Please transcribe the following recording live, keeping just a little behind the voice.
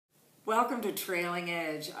Welcome to Trailing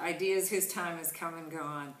Edge, ideas whose time has come and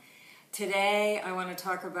gone. Today I want to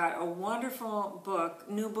talk about a wonderful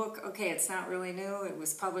book, new book. Okay, it's not really new. It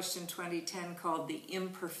was published in 2010 called The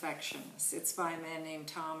Imperfectionists. It's by a man named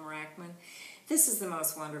Tom Rackman. This is the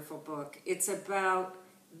most wonderful book. It's about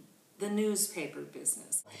the newspaper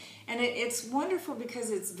business. And it's wonderful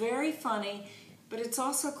because it's very funny, but it's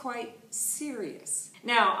also quite serious.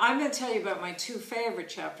 Now, I'm going to tell you about my two favorite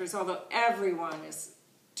chapters, although everyone is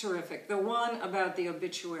terrific. The one about the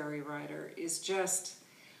obituary writer is just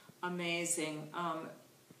amazing.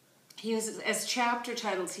 He uses, as chapter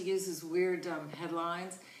titles, he uses weird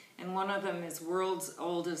headlines, and one of them is World's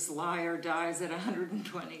Oldest Liar Dies at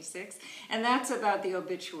 126, and that's about the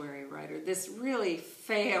obituary writer. This really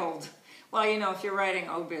failed, well, you know, if you're writing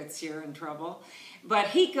obits, you're in trouble, but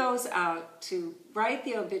he goes out to write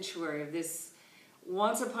the obituary of this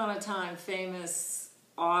once upon a time famous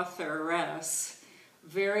authoress,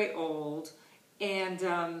 very old,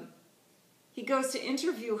 and he goes to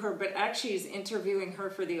interview her, but actually he's interviewing her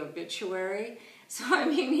for the obituary. So, I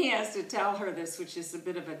mean, he has to tell her this, which is a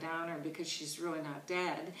bit of a downer because she's really not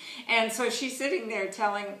dead. And so she's sitting there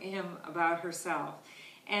telling him about herself.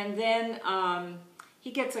 And then he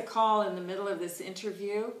gets a call in the middle of this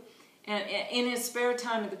interview. And in his spare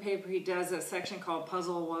time at the paper, he does a section called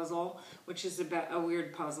Puzzle Wuzzle, which is about a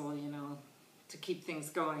weird puzzle, you know, to keep things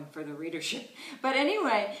going for the readership. But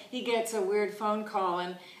anyway, he gets a weird phone call,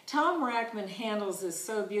 and Tom Rackman handles this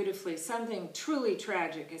so beautifully. Something truly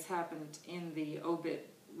tragic has happened in the obit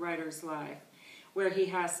writer's life, where he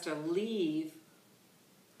has to leave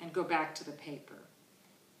and go back to the paper.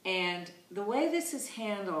 And the way this is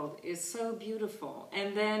handled is so beautiful.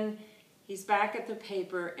 And then he's back at the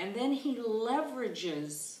paper, and then he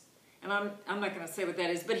leverages, and I'm not going to say what that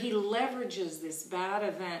is, but he leverages this bad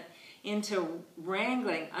event into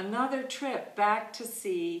wrangling another trip back to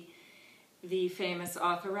see the famous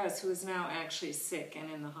authoress, who is now actually sick and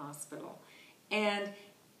in the hospital. And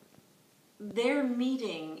their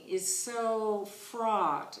meeting is so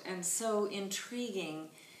fraught and so intriguing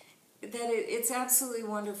that it's absolutely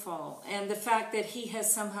wonderful. And the fact that he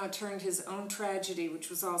has somehow turned his own tragedy, which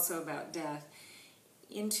was also about death,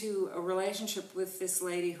 into a relationship with this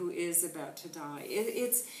lady who is about to die.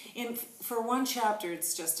 For one chapter,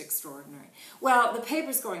 it's just extraordinary. Well, the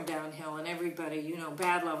paper's going downhill, and everybody, you know,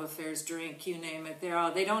 bad love affairs, drink, you name it,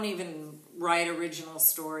 they don't even write original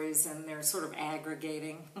stories, and they're sort of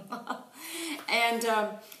aggregating.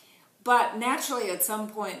 And but naturally, at some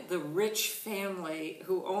point, the rich family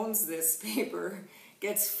who owns this paper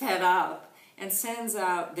gets fed up and sends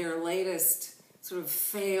out their latest sort of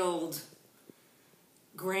failed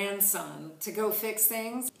grandson to go fix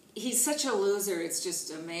things. He's such a loser, it's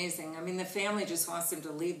just amazing. I mean, the family just wants him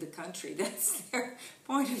to leave the country. That's their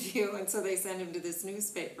point of view, and so they send him to this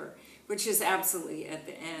newspaper, which is absolutely at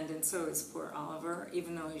the end, and so is poor Oliver,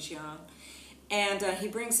 even though he's young. And he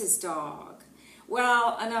brings his dog.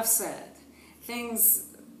 Well, enough said. Things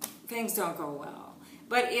don't go well.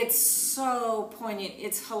 But it's so poignant.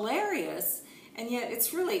 It's hilarious, and yet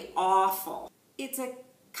it's really awful. It's a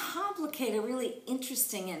complicated, really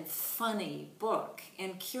interesting and funny book,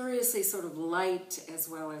 and curiously sort of light as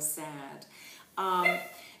well as sad.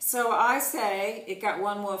 So I say, it got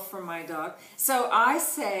one woof from my dog, so I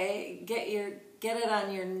say get it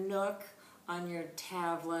on your Nook, on your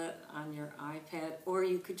tablet, on your iPad, or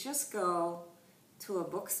you could just go to a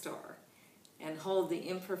bookstore and hold The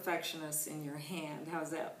Imperfectionists in your hand.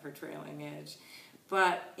 How's that for Trailing Edge?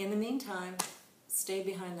 But in the meantime, stay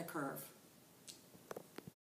behind the curve.